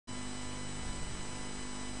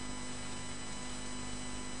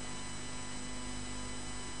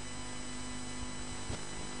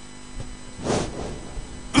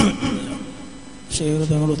ഷെയ്ഖ്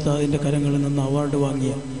തങ്ങൾ ഉസ്താദിൻ്റെ കരങ്ങളിൽ നിന്ന് അവാർഡ്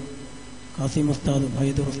വാങ്ങിയ കാസിം ഉസ്താദും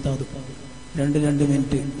ഹൈദർ ഉസ്താദും 2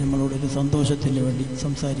 മിനിറ്റ് നമ്മളോടൊരു സന്തോഷത്തിന് വേണ്ടി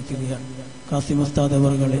സംസാരിക്കുകയാണ്. കാസിം ഉസ്താദ്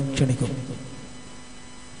അവരെ ക്ഷണിക്കും.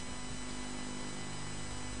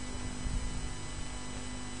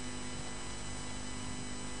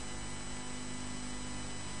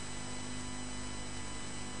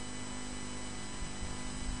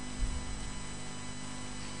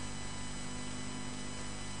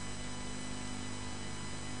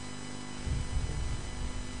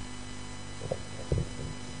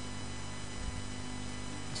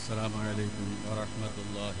 അസ്സലാമലൈക്കും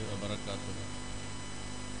വറഹ്മത്തുള്ളാഹി വബറകാതുഹു.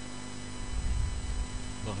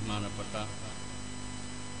 ബഹുമാനപ്പെട്ട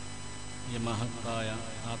ഈ മഹത്തായ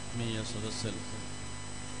ആത്മീയ സദസ്സിൽ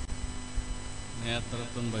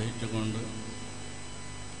നേതൃത്വം വഹിച്ചുകൊണ്ട്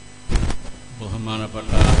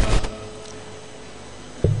ബഹുമാനപ്പെട്ട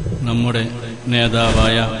നമ്മുടെ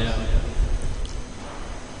നേതാവായ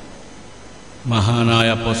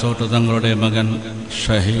മഹാനായ പൊസോട്ട് തങ്ങളുടെ മകൻ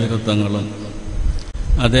ഷഹീർ തങ്ങളും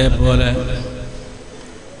അതേപോലെ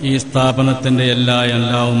ഈ സ്ഥാപനത്തിൻ്റെ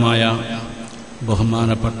എല്ലാവുമായ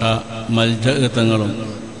ബഹുമാനപ്പെട്ട മൽജഅ് തങ്ങളും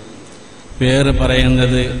പേര്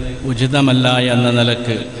പറയുന്നത് ഉചിതമല്ല എന്ന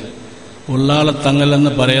നിലക്ക് ഉള്ളാളത്തങ്ങൾ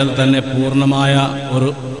എന്ന് പറയാതെ തന്നെ പൂർണ്ണമായ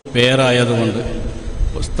ഒരു പേരായതുകൊണ്ട്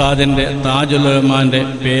ഉസ്താദിൻ്റെ താജുൽ-ഉലമാൻ്റെ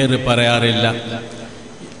പേര് പറയാറില്ല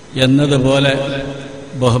എന്നതുപോലെ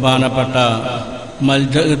ബഹുമാനപ്പെട്ട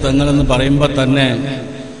മൽജഅ് തങ്ങളെന്ന് പറയുമ്പോൾ തന്നെ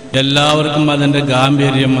എല്ലാവർക്കും അതിൻ്റെ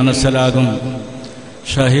ഗാംഭീര്യം മനസ്സിലാകും.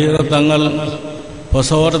 ഷഹീർ തങ്ങൾ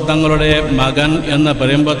പൊസോട്ട് തങ്ങളുടെ മകൻ എന്ന്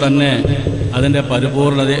പറയുമ്പോൾ തന്നെ അതിൻ്റെ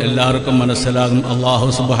പരിപൂർണത എല്ലാവർക്കും മനസ്സിലാകും. അല്ലാഹു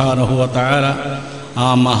സുബ്ഹാനഹു വ തആല ആ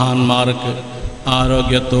മഹാന്മാർക്ക്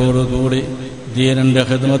ആരോഗ്യത്തോടുകൂടി ദീനിൻ്റെ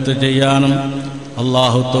ഖിദ്മത്ത് ചെയ്യാനും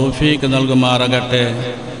അല്ലാഹു തൗഫീഖ് നൽകുമാറാകട്ടെ.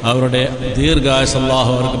 അവരുടെ ദീർഘായുസ്സ്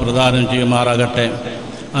അല്ലാഹു അവർക്ക് പ്രദാനം ചെയ്യുമാറാകട്ടെ.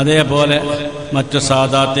 അതേപോലെ മറ്റു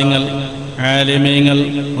സാദാത്യങ്ങൾ, ആലിമീങ്ങൾ,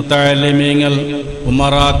 മുത്തഅല്ലിമീങ്ങൾ,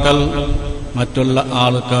 ഉമറാക്കൾ, മറ്റുള്ള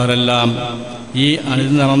ആൾക്കാരെല്ലാം ഈ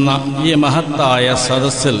അണിനിരന്ന ഈ മഹത്തായ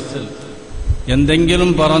സദസ്സിൽ എന്തെങ്കിലും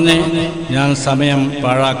പറഞ്ഞ് ഞാൻ സമയം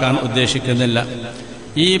പാഴാക്കാൻ ഉദ്ദേശിക്കുന്നില്ല.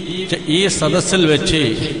 ഈ സദസ്സിൽ വെച്ച്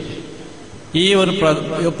ഈ ഒരു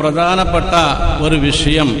പ്രധാനപ്പെട്ട ഒരു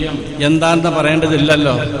വിഷയം എന്താണെന്ന്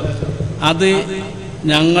പറയേണ്ടതില്ലല്ലോ. അത്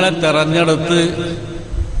ഞങ്ങളെ തെരഞ്ഞെടുത്ത്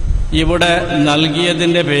ഇവിടെ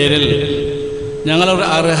നൽകിയതിൻ്റെ പേരിൽ, ഞങ്ങളൊരു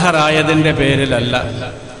അർഹരായതിൻ്റെ പേരിലല്ല.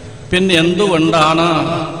 പിന്നെ എന്തുകൊണ്ടാണ്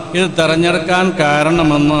ഇത് തെരഞ്ഞെടുക്കാൻ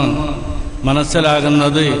കാരണമെന്ന്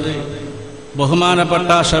മനസ്സിലാകുന്നത് ബഹുമാനപ്പെട്ട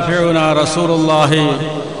ഷഫീഉനാ റസൂലുള്ളാഹി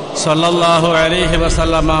സ്വല്ലല്ലാഹു അലൈഹി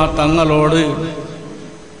വസല്ലമ തങ്ങളോട്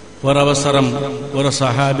ഒരവസരം ഒരു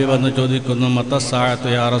സഹാബി വന്ന് ചോദിക്കുന്നു, മത്തസ്സാഅത്തു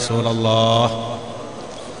യാ റസൂലല്ലാഹ്,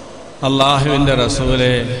 അള്ളാഹുവിൻ്റെ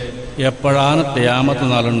റസൂലെ എപ്പോഴാണ് ഖിയാമത്ത്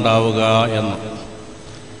നാളുണ്ടാവുക എന്ന്.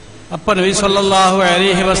 അപ്പോൾ നബി സല്ലല്ലാഹു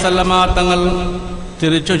അലൈഹി വസല്ലമ തങ്ങൾ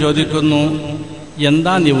തിരിച്ചു ചോദിക്കുന്നു,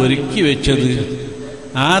 എന്താ നീ ഒരുക്കി വെച്ചത്?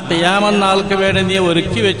 ആ ഖിയാമത്ത് നാൾക്ക് വേണ്ടി നീ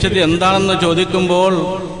ഒരുക്കി വെച്ചത് എന്താണെന്ന് ചോദിക്കുമ്പോൾ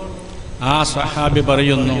ആ സഹാബി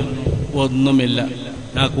പറയുന്നു, ഒന്നുമില്ല,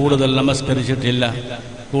 ഞാൻ കൂടുതൽ നമസ്കരിച്ചിട്ടില്ല,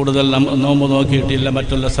 കൂടുതൽ നോമ്പ് നോക്കിയിട്ടില്ല,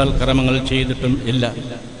 മറ്റുള്ള സൽക്കർമ്മങ്ങൾ ചെയ്തിട്ടും ഇല്ല.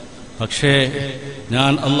 പക്ഷേ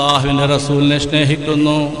ഞാൻ അള്ളാഹുവിൻ്റെ റസൂലിനെ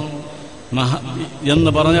സ്നേഹിക്കുന്നു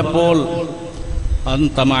എന്ന് പറഞ്ഞപ്പോൾ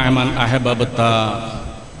അൻത മഅമൻ അഹബബ്ത,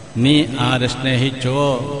 നീ ആരെ സ്നേഹിച്ചോ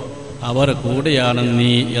അവർ കൂടെയാണ്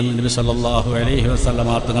നീ എന്ന് നബി സല്ലല്ലാഹു അലൈഹി വസല്ലമ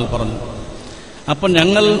തങ്ങൾ പറഞ്ഞു. അപ്പം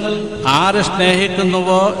ഞങ്ങൾ ആരെ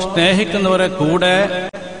സ്നേഹിക്കുന്നുവോ സ്നേഹിക്കുന്നവരെ കൂടെ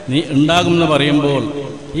നീ ഉണ്ടാകുമെന്ന് പറയുമ്പോൾ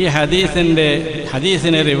ഈ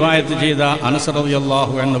ഹദീസിനെ റിവായത്ത് ചെയ്ത അനസ്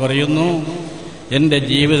റളിയല്ലാഹു അൻഹു പറയുന്നു, എൻ്റെ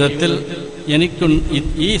ജീവിതത്തിൽ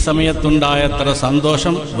ഈ സമയത്തുണ്ടായത്ര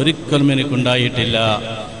സന്തോഷം ഒരിക്കലും എനിക്കുണ്ടായിട്ടില്ല.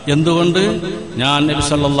 എന്തുകൊണ്ട്? ഞാൻ നബി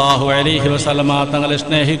സല്ലല്ലാഹു അലൈഹി വസല്ലമ തങ്ങളെ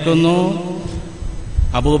സ്നേഹിക്കുന്നു,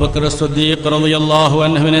 അബൂബക്കർ സിദ്ദീഖ് റളിയല്ലാഹു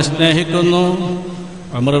അൻഹുവിനെ സ്നേഹിക്കുന്നു,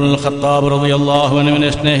 ഉമർ ഇബ്നുൽ ഖത്താബ് റളിയല്ലാഹു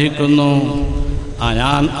അൻഹുവിനെ സ്നേഹിക്കുന്നു.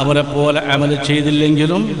 ഞാൻ അവരെ പോലെ അമൽ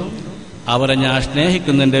ചെയ്തില്ലെങ്കിലും അവരെ ഞാൻ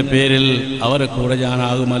സ്നേഹിക്കുന്നതിൻ്റെ പേരിൽ അവരെ കൂടെ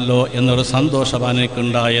ഞാനാകുമല്ലോ എന്നൊരു സന്തോഷമാണ്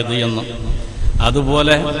എനിക്കുണ്ടായത് എന്ന്.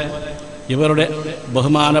 അതുപോലെ ഇവരുടെ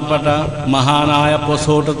ബഹുമാനപ്പെട്ട മഹാനായ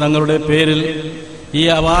പൊസോട്ട് തങ്ങളുടെ പേരിൽ ഈ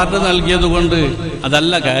അവാർഡ് നൽകിയതുകൊണ്ട്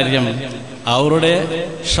അതല്ല കാര്യം, അവരുടെ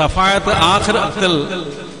ഷഫാഅത്ത് ആഖിറത്തിൽ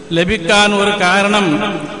ലഭിക്കാൻ ഒരു കാരണം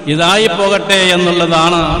ഇതായി പോകട്ടെ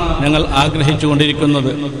എന്നുള്ളതാണ് ഞങ്ങൾ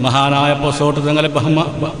ആഗ്രഹിച്ചുകൊണ്ടിരിക്കുന്നത്. മഹാനായ പൊസോട്ട് തങ്ങളെ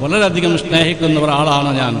വളരെയധികം സ്നേഹിക്കുന്ന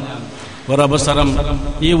ഒരാളാണ് ഞാൻ. ഒരവസരം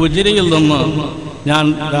ഈ ഉജിരിയിൽ നിന്ന് ഞാൻ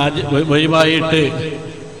ഒഴിവായിട്ട്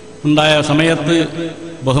ഉണ്ടായ സമയത്ത്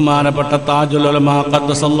ബഹുമാനപ്പെട്ട താജുൽ ഉലമാ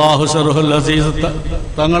ഖദ്ദസല്ലാഹു സിർഹുൽ അസീസ്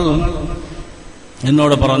തങ്ങൾ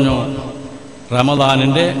എന്നോട് പറഞ്ഞു,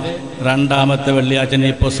 റമദാനിൻ്റെ 2ാമത്തെ വെള്ളിയാഴ്ച നീ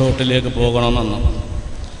പൊസോട്ടിലേക്ക് പോകണമെന്ന്.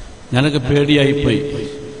 ഞങ്ങൾക്ക് പേടിയായിപ്പോയി.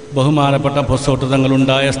 ബഹുമാനപ്പെട്ട പൊസോട്ട്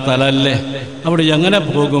തങ്ങളുണ്ടായ സ്ഥലമല്ലേ, അവിടെ എങ്ങനെ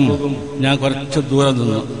പോകും? ഞാൻ കുറച്ച് ദൂരം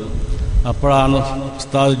നിന്നു. അപ്പോഴാണ്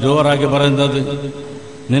ഉസ്താദ് ജോറാക്കി പറയുന്നത്,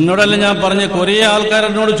 നിന്നോടല്ല ഞാൻ പറഞ്ഞ് കുറേ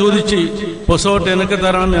ആൾക്കാരെന്നോട് ചോദിച്ച് പൊസോട്ട് എനിക്ക്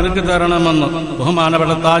തരണമെന്ന്.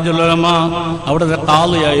 ബഹുമാനപ്പെട്ട താജുൽ ഉലമ അവിടുത്തെ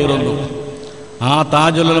ഖാളിയായിരുന്നു. ആ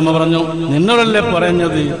താജുൽ ഉലമ പറഞ്ഞു, നിന്നോടല്ലേ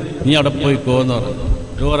പറഞ്ഞത്, നീ അവിടെ പോയിക്കോന്ന് പറഞ്ഞു.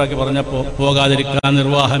 ജോറാക്കി പറഞ്ഞപ്പോൾ പോകാതിരിക്കാൻ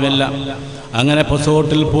നിർവാഹമില്ല. അങ്ങനെ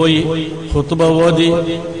പൊസോട്ടിൽ പോയി ഖുത്ബ ഓതി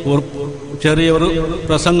ചെറിയൊരു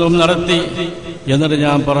പ്രസംഗം നടത്തി. എന്നിട്ട്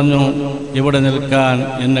ഞാൻ പറഞ്ഞു, ഇവിടെ നിൽക്കാൻ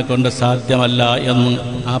എന്നെ കൊണ്ട് സാധ്യമല്ല എന്ന്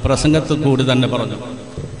ആ പ്രസംഗത്തിൽ കൂടി തന്നെ പറഞ്ഞു.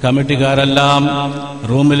 കമ്മിറ്റിക്കാരെല്ലാം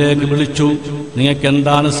റൂമിലേക്ക് വിളിച്ചു. നിങ്ങൾക്ക്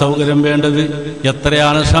എന്താണ് സൗകര്യം വേണ്ടത്,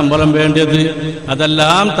 എത്രയാണ് ശമ്പളം വേണ്ടത്,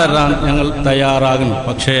 അതെല്ലാം തരാൻ ഞങ്ങൾ തയ്യാറാകും.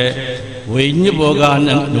 പക്ഷേ ഒഴിഞ്ഞു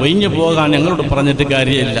പോകാൻ ഞങ്ങളോട് പറഞ്ഞിട്ട്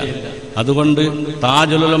കാര്യമില്ല. അതുകൊണ്ട്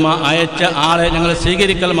താജുൽ ഉലമ അയച്ച ആളെ ഞങ്ങൾ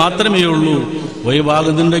സ്വീകരിക്കൽ മാത്രമേ ഉള്ളൂ.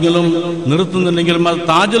 ഒഴിവാകുന്നുണ്ടെങ്കിലും നിർത്തുന്നുണ്ടെങ്കിലും അത്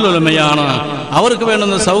താജുൽ ഉലമയാണ്. അവർക്ക്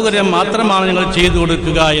വേണ്ടുന്ന സൗകര്യം മാത്രമാണ് ഞങ്ങൾ ചെയ്തു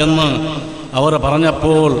കൊടുക്കുക എന്ന് അവർ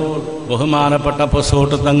പറഞ്ഞപ്പോൾ ബഹുമാനപ്പെട്ട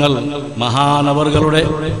പൊസോട്ട് തങ്ങൾ മഹാനവറുകളുടെ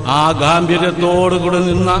ആ ഗാംഭീര്യത്തോടുകൂടി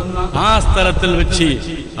നിന്ന ആ സ്ഥലത്തിൽ വെച്ച്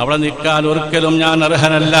അവിടെ നിൽക്കാൻ ഒരിക്കലും ഞാൻ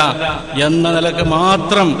അർഹനല്ല എന്ന നിലക്ക്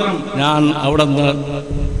മാത്രം ഞാൻ അവിടെ നിന്ന്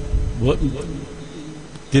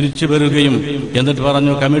തിരിച്ചു വരികയും എന്നിട്ട്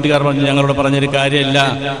പറഞ്ഞു, കമ്മിറ്റിക്കാർ പറഞ്ഞു ഞങ്ങളോട് പറഞ്ഞൊരു കാര്യമില്ല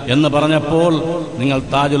എന്ന് പറഞ്ഞപ്പോൾ നിങ്ങൾ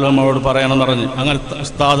താജുൽ ഉലമയോട് പറയണമെന്ന് പറഞ്ഞു. അങ്ങനെ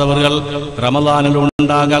ഉസ്താദ് അവറുകൾ റമദാനിൽ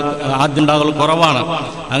ആദ്യം ഉണ്ടാകൽ കുറവാണ്.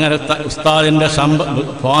 അങ്ങനെ ഉസ്താദിന്റെ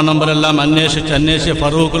ഫോൺ നമ്പറെല്ലാം അന്വേഷിച്ച്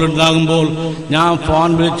ഫറൂഖിലുണ്ടാകുമ്പോൾ ഞാൻ ഫോൺ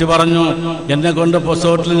വിളിച്ച് പറഞ്ഞു, എന്നെ കൊണ്ട്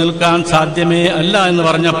പൊസോട്ടിൽ നിൽക്കാൻ സാധ്യമേ അല്ല എന്ന്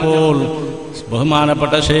പറഞ്ഞപ്പോൾ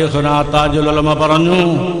ബഹുമാനപ്പെട്ട ശൈഖുനാ താജുൽ ഉലമ പറഞ്ഞു,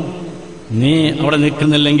 നീ അവിടെ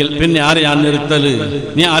നിൽക്കുന്നില്ലെങ്കിൽ പിന്നെ ആരെ ഞാൻ നിർത്തല്,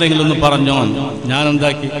 നീ ആരെങ്കിലും ഒന്ന് പറഞ്ഞോ. ഞാൻ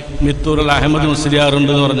എന്താക്കി, മിത്തൂരിൽ അഹമ്മദ്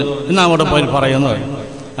മുസ്ലിയാറുണ്ടെന്ന് പറഞ്ഞു, എന്നാ അവിടെ പോയി പറയുന്നത്.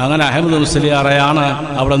 അങ്ങനെ അഹമ്മദ് മുസ്ലിയാറെയാണ്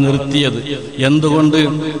അവിടെ നിർത്തിയത്. എന്തുകൊണ്ട്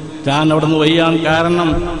ഞാൻ അവിടെ നിന്ന് വയ്യാൻ കാരണം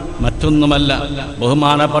മറ്റൊന്നുമല്ല,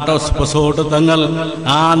 ബഹുമാനപ്പെട്ട പൊസോട്ട് തങ്ങൾ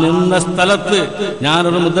ആ നിന്ന സ്ഥലത്ത്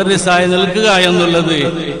ഞാനൊരു മുദർരിസായി നിൽക്കുക എന്നുള്ളത്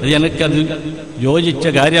എനിക്കത് യോജിച്ച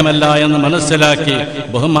കാര്യമല്ല എന്ന് മനസ്സിലാക്കി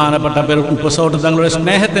ബഹുമാനപ്പെട്ട പൊസോട്ട് തങ്ങളുടെ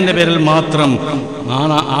സ്നേഹത്തിന്റെ പേരിൽ മാത്രം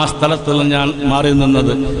ആണ് ആ സ്ഥലത്ത് ഞാൻ മാറി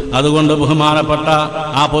നിന്നത്. അതുകൊണ്ട് ബഹുമാനപ്പെട്ട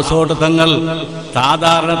ആ പൊസോട്ട് തങ്ങൾ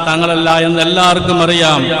സാധാരണ തങ്ങളല്ല എന്ന് എല്ലാവർക്കും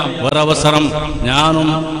അറിയാം. ഒരവസരം ഞാനും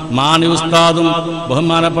മാണി ഉസ്താദും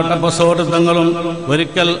ബഹുമാനപ്പെട്ട പൊസോട്ട് തങ്ങളും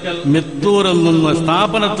ഒരിക്കൽ മിത്തൂരിൽ നിന്ന്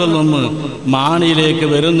സ്ഥാപനത്തിൽ നിന്ന് മാണിയിലേക്ക്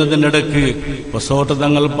വരുന്നതിനിടയ്ക്ക് പൊസോട്ട്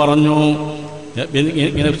തങ്ങൾ പറഞ്ഞു,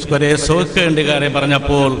 ഇങ്ങനെ കുറെ സോക്കേണ്ടുകാരെ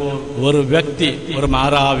പറഞ്ഞപ്പോൾ ഒരു വ്യക്തി, ഒരു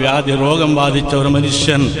മാറാവ്യാധി രോഗം ബാധിച്ച ഒരു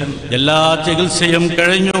മനുഷ്യൻ, എല്ലാ ചികിത്സയും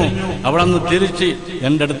കഴിഞ്ഞു അവിടെ നിന്ന് തിരിച്ച്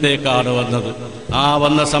എൻ്റെ അടുത്തേക്കാണ് വന്നത്. ആ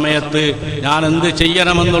വന്ന സമയത്ത് ഞാൻ എന്ത്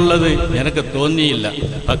ചെയ്യണമെന്നുള്ളത് എനിക്ക് തോന്നിയില്ല.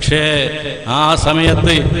 പക്ഷേ ആ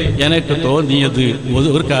സമയത്ത് എനിക്ക് തോന്നിയത്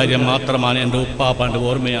ഒരു കാര്യം മാത്രമാണ്, എൻ്റെ ഉപ്പാപ്പാൻ്റെ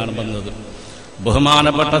ഓർമ്മയാണ് വന്നത്.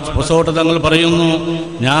 ബഹുമാനപ്പെട്ട പൊസോട്ട് തങ്ങൾ പറയുന്നു,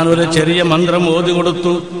 ഞാനൊരു ചെറിയ മന്ത്രം ഓതി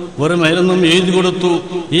കൊടുത്തു, ഒരു മരുന്നും എഴുതി കൊടുത്തു.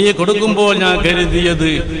 ഈ കൊടുക്കുമ്പോൾ ഞാൻ കരുതിയത്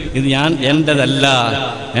ഇത് എന്റേതല്ല,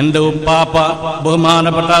 എൻ്റെ ഉപ്പാപ്പ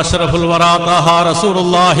ബഹുമാനപ്പെട്ട അഷ്റഫുൽ വറാ ത്വാഹ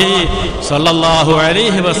റസൂലുള്ളാഹി സ്വല്ലല്ലാഹു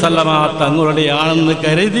അലൈഹി വസല്ലമ തങ്ങളുടെയാണെന്ന്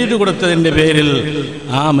കരുതിയിട്ട് കൊടുത്തതിൻ്റെ പേരിൽ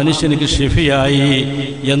ആ മനുഷ്യനിക്ക് ഷിഫിയായി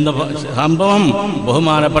എന്ന സംഭവം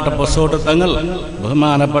ബഹുമാനപ്പെട്ട പൊസോട്ട് തങ്ങൾ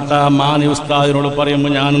ബഹുമാനപ്പെട്ട മാണി ഉസ്താദിനോട്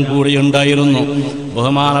പറയുമ്പോൾ ഞാനും കൂടി ഉണ്ടായിരുന്നു.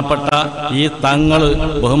 ബഹുമാനപ്പെട്ട ഈ തങ്ങൾ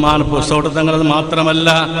പൊസോട്ട് തങ്ങൾ മാത്രമല്ല,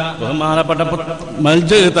 ബഹുമാനപ്പെട്ട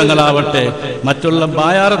മൽജാe തങ്ങളാവട്ടെ, മറ്റുള്ള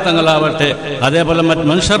ബായാർ തങ്ങളാവട്ടെ, അതേപോലെ മറ്റ്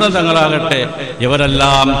മൻഷർ തങ്ങളാകട്ടെ,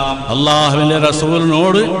 ഇവരെല്ലാം അള്ളാഹുവിന്റെ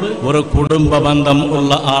റസൂലിനോട് ഒരു കുടുംബ ബന്ധം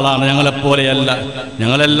ഉള്ള ആളാണ്. ഞങ്ങളെപ്പോലെയല്ല.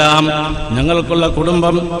 ഞങ്ങളെല്ലാം ഞങ്ങൾക്കുള്ള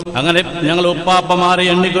കുടുംബം അങ്ങനെ ഞങ്ങൾ ഉപ്പാപ്പമാരെ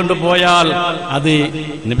എണ്ണിക്കൊണ്ടു പോയാൽ അത്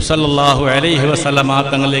നബി സല്ലല്ലാഹു അലൈഹി വസല്ലമ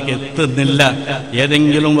തങ്ങളിലേക്ക് എത്തുന്നില്ല,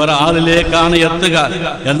 ഏതെങ്കിലും ഒരാളിലേക്കാണ് എത്തുക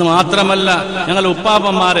എന്ന് മാത്രമല്ല, ഞങ്ങൾ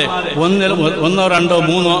ഉപ്പാപ്പന്മാരെ ഒന്നോ രണ്ടോ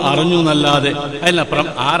മൂന്നോ അറിഞ്ഞു എന്നല്ലാതെ അതിനപ്പുറം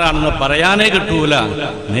ആരാണെന്ന് പറയാനേ കിട്ടൂല.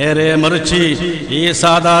 നേരെ മറിച്ച് ഈ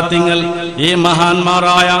സാദാത്യങ്ങൾ, ഈ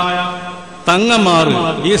മഹാന്മാരായ തങ്ങന്മാർ,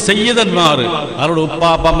 ഈ സയ്യിദന്മാർ അവരുടെ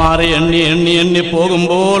ഉപ്പാപ്പമാരെ എണ്ണി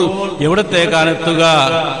പോകുമ്പോൾ എവിടത്തേക്കാണെത്തുക?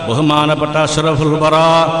 ബഹുമാനപ്പെട്ട അഷ്റഫുൽ വറാ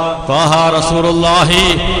ത്വാഹ റസൂലുള്ളാഹി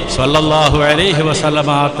സ്വല്ലല്ലാഹു അലൈഹി വസല്ലമ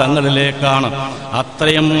തങ്ങളിലേക്കാണ്.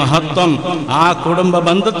 അത്രയും മഹത്വം ആ കുടുംബ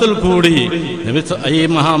ബന്ധത്തിൽ കൂടി ഈ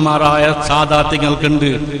മഹാന്മാരായ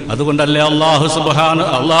സാദാത്യങ്ങൾക്കുണ്ട്. അതുകൊണ്ടല്ലേ അല്ലാഹു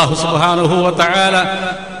സുബ്ഹാനഹു വ തആല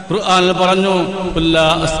ഖുർആനിൽ പറഞ്ഞു ഖുല്ലാ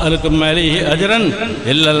അസ്അലുക്കും അലൈഹി അജ്റൻ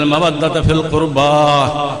ഇല്ലൽ മവദ്ദത ഫിൽ ഖുർബാ.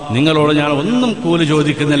 നിങ്ങളോട് ഞാൻ ഒന്നും കൂലി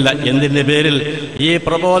ചോദിക്കുന്നില്ല. എന്തിന്റെ പേരിൽ? ഈ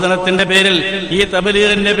പ്രബോധനത്തിന്റെ പേരിൽ, ഈ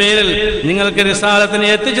തബ്ലീഗിന്റെ പേരിൽ, നിങ്ങൾക്ക് റിസാലത്തിനെ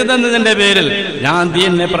എത്തിച്ചു തന്നതിന്റെ പേരിൽ, ഞാൻ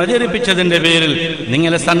ദീനിനെ പ്രചരിപ്പിച്ചതിന്റെ പേരിൽ,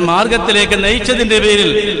 നിങ്ങളെ സന്മാർഗത്തിലേക്ക് നയിച്ചതിന്റെ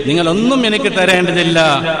പേരിൽ നിങ്ങളൊന്നും എനിക്ക് തരേണ്ടതില്ല.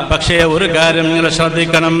 പക്ഷേ ഒരു കാര്യം നിങ്ങൾ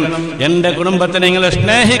ശ്രദ്ധിക്കണം, എന്റെ കുടുംബത്തെ നിങ്ങൾ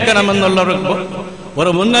സ്നേഹിക്കണമെന്നുള്ള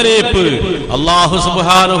ഒരു മുന്നറിയിപ്പ് അല്ലാഹു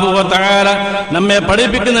സുബ്ഹാനഹു വ തആല നമ്മെ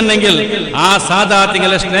പഠിപ്പിക്കുന്നുണ്ടെങ്കിൽ ആ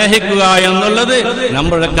സാദാത്തുകളെ സ്നേഹിക്കുക എന്നുള്ളത്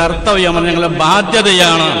നമ്മുടെ കർത്തവ്യമാണ്, ഞങ്ങളുടെ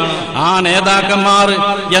ബാധ്യതയാണ്. ആ നേതാക്കന്മാർ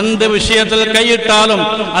എന്ത് വിഷയത്തിൽ കൈയിട്ടാലും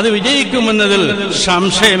അത് വിജയിക്കുമെന്നതിൽ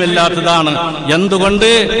സംശയമില്ലാത്തതാണ്. എന്തുകൊണ്ട്?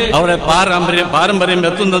 അവരുടെ പാരമ്പര്യം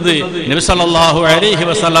എത്തുന്നത് നബി സല്ലല്ലാഹു അലൈഹി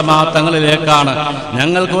വസല്ലമ തങ്ങളിലേക്കാണ്.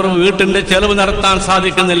 ഞങ്ങൾക്ക് ഒരു വീട്ടിന്റെ ചെലവ് നടത്താൻ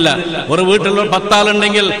സാധിക്കുന്നില്ല. ഒരു വീട്ടിൽ 10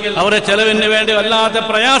 ആളുണ്ടെങ്കിൽ അവരുടെ ചെലവിന് വേണ്ടി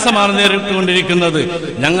പ്രയാസമാണ് നേരിട്ടുകൊണ്ടിരിക്കുന്നത്.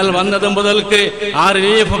 ഞങ്ങൾ വന്നത് മുതൽക്ക് ആ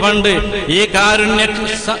റിലീഫ് ഫണ്ട്, ഈ കാരുണ്യ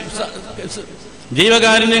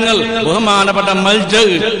ജീവകാരുണ്യങ്ങൾ, ബഹുമാനപ്പെട്ട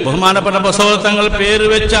മൽജഅ്, ബഹുമാനപ്പെട്ട പൊസോത്ത് തങ്ങൾ പേര്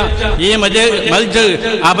വെച്ച ഈ മൽജഅ്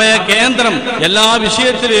അഭയ കേന്ദ്രം, എല്ലാ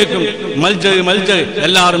വിഷയത്തിലേക്കും മൽജഅ്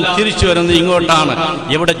എല്ലാവരും തിരിച്ചു വരുന്നത് ഇങ്ങോട്ടാണ്.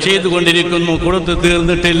 ഇവിടെ ചെയ്തുകൊണ്ടിരിക്കുന്നു, കൊടുത്തു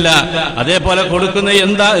തീർന്നിട്ടില്ല. അതേപോലെ കൊടുക്കുന്ന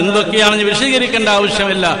എന്തൊക്കെയാണെന്ന് വിശദീകരിക്കേണ്ട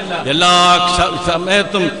ആവശ്യമില്ല. എല്ലാ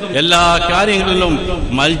സമയത്തും എല്ലാ കാര്യങ്ങളിലും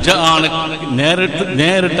മൽജഅ് ആണ്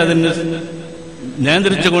നേരിട്ടതിന്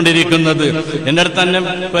നിയന്ത്രിച്ചു കൊണ്ടിരിക്കുന്നത്. എൻ്റെ അടുത്ത് തന്നെ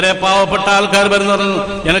കുറെ പാവപ്പെട്ട ആൾക്കാർ വരുന്നു പറഞ്ഞു,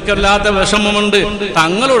 എനിക്കല്ലാത്ത വിഷമമുണ്ട്,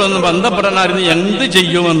 തങ്ങളോടൊന്ന് ബന്ധപ്പെടാനായിരുന്നു, എന്ത്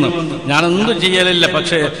ചെയ്യുമെന്ന്. ഞാനൊന്നും ചെയ്യലില്ല,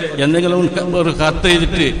 പക്ഷേ എന്തെങ്കിലും ഒരു കത്ത്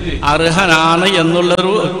ചെയ്തിട്ട് അർഹനാണ്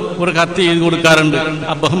എന്നുള്ളൊരു കത്ത് എഴുതി കൊടുക്കാറുണ്ട്.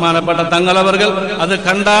 ബഹുമാനപ്പെട്ട തങ്ങളവർകൾ അത്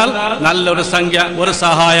കണ്ടാൽ നല്ലൊരു സംഖ്യ, ഒരു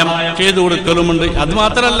സഹായം ചെയ്തു കൊടുക്കലുമുണ്ട്. അത്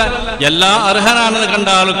മാത്രമല്ല, എല്ലാ അർഹനാണെന്ന് കണ്ട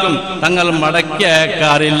ആൾക്കും തങ്ങൾ മടക്കി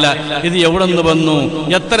അയക്കാറില്ല. ഇത് എവിടെ നിന്ന് വന്നു?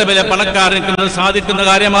 എത്ര വലിയ പണക്കാരന് സാധിക്കുന്ന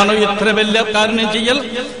കാര്യമാണോ ഇത്ര വലിയ കാരുണ്യം ചെയ്യൽ?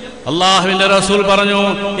 അള്ളാഹുവിന്റെ റസൂൽ പറഞ്ഞു,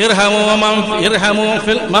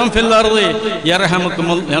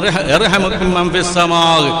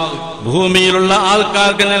 ഭൂമിയിലുള്ള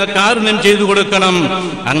ആൾക്കാർക്ക് കാരുണ്യം ചെയ്തു കൊടുക്കണം.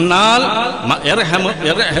 എന്നാൽ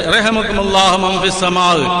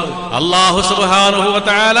അല്ലാഹു സുബ്ഹാനഹു വ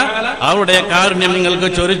തആല അവരുടെ കാരുണ്യം നിങ്ങൾക്ക്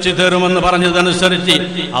ചൊരിച്ചു തരുമെന്ന് പറഞ്ഞതനുസരിച്ച്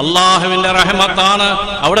അള്ളാഹുവിന്റെ റഹ്മത്താണ്,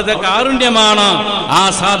 അവിടുത്തെ കാരുണ്യമാണ് ആ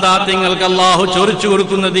സാദാത്യങ്ങൾക്ക് അള്ളാഹു ചൊരിച്ചു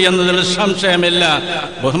കൊടുക്കുന്നത് എന്നതിൽ സംശയമില്ല.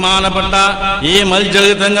 ബഹുമാനപ്പെട്ട ഈ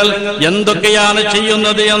മൽജഅ് തങ്ങൾ എന്തൊക്കെയാണ്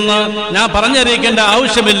ചെയ്യുന്നത് എന്ന് ഞാൻ പറഞ്ഞറിയിക്കേണ്ട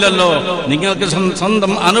ആവശ്യമില്ലല്ലോ, നിങ്ങൾക്ക്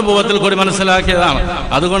സ്വന്തം അനുഭവത്തിൽ കൂടി മനസ്സിലാക്കിയതാണ്.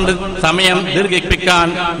 അതുകൊണ്ട് സമയം ദീർഘിപ്പിക്കാൻ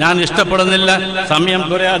ഞാൻ ഇഷ്ടപ്പെടുന്നില്ല. സമയം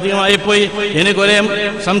കുറെ അധികമായി പോയി. ഇനി കുറെ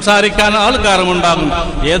സംസാരിക്കാൻ ആൾക്കാരുമുണ്ടാകും.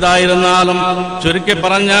 ഏതായിരുന്നാലും ചുരുക്കി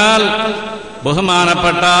പറഞ്ഞാൽ,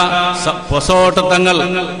 ബഹുമാനപ്പെട്ട പൊസോട്ട് തങ്ങൾ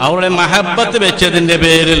അവരുടെ മഹബത്ത് വെച്ചതിന്റെ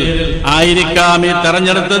പേരിൽ ആയിരിക്കാം ഈ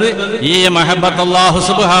തെരഞ്ഞെടുത്തത്. ഈ മഹബത്ത് അല്ലാഹു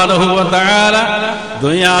സുബ്ഹാനഹു വ തആല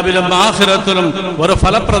ദുനിയാവിലും ആഖിറത്തിലും ഒരു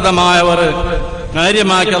ഫലപ്രദമായ ഒരു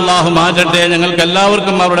കാര്യമാക്കി അല്ലാഹു മാറ്റട്ടെ. ഞങ്ങൾക്ക്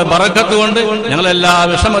എല്ലാവർക്കും അവരുടെ ബറക്കത്ത് കൊണ്ട് ഞങ്ങളെല്ലാ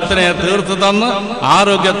വിഷമത്തിനെ തീർത്തു തന്ന്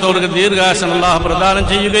ആരോഗ്യത്തോടെ ദീർഘായുസ്സ് അല്ലാഹു പ്രദാനം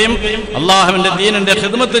ചെയ്യുകയും അല്ലാഹുവിന്റെ ദീനിന്റെ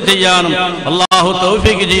ഖിദ്മത്ത് ചെയ്യാനും അല്ലാഹു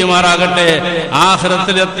തൗഫീഖ് ചെയ്യുമാറാകട്ടെ.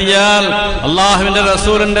 ആഖിറത്തിലെത്തിയാൽ അല്ലാഹുവിന്റെ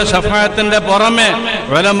റസൂലിന്റെ ശഫാഅത്തിന്റെ പുറമെ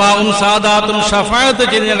ഉലമാവും സാദാത്തും ശഫാഅത്ത്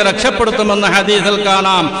ചെയ്ത് ഞങ്ങൾ രക്ഷപ്പെടുത്തുമെന്ന് ഹദീസിൽ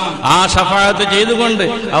കാണാം. ആ ശഫാഅത്ത് ചെയ്തുകൊണ്ട്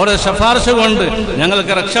അവരുടെ ശുപാർശ കൊണ്ട്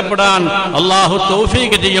ഞങ്ങൾക്ക് രക്ഷപ്പെടാൻ അല്ലാഹു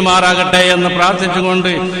തൗഫീഖ് ചെയ്യുമാറാകട്ടെ എന്ന് പ്രാർത്ഥിച്ചുകൊണ്ട്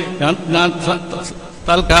ഞാൻ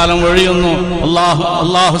തൽക്കാലം ഒഴിയുന്നു.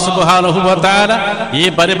 അല്ലാഹു സുബ്ഹാനഹു വ തആല ഈ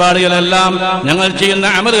പരിപാടികളെല്ലാം, ഞങ്ങൾ ചെയ്യുന്ന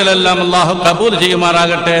അമലുകളെല്ലാം അല്ലാഹു കബൂൽ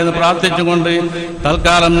ചെയ്യുമാറാകട്ടെ എന്ന് പ്രാർത്ഥിച്ചുകൊണ്ട്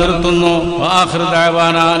തൽക്കാലം നിർത്തുന്നു. ആഖിറു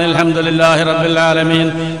ദഅവാനാ അൽഹംദുലില്ലാഹി റബ്ബിൽ ആലമീൻ.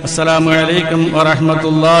 അസ്സലാമു അലൈക്കും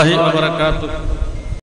വറഹ്മത്തുള്ളാഹി വബറകാതുഹു.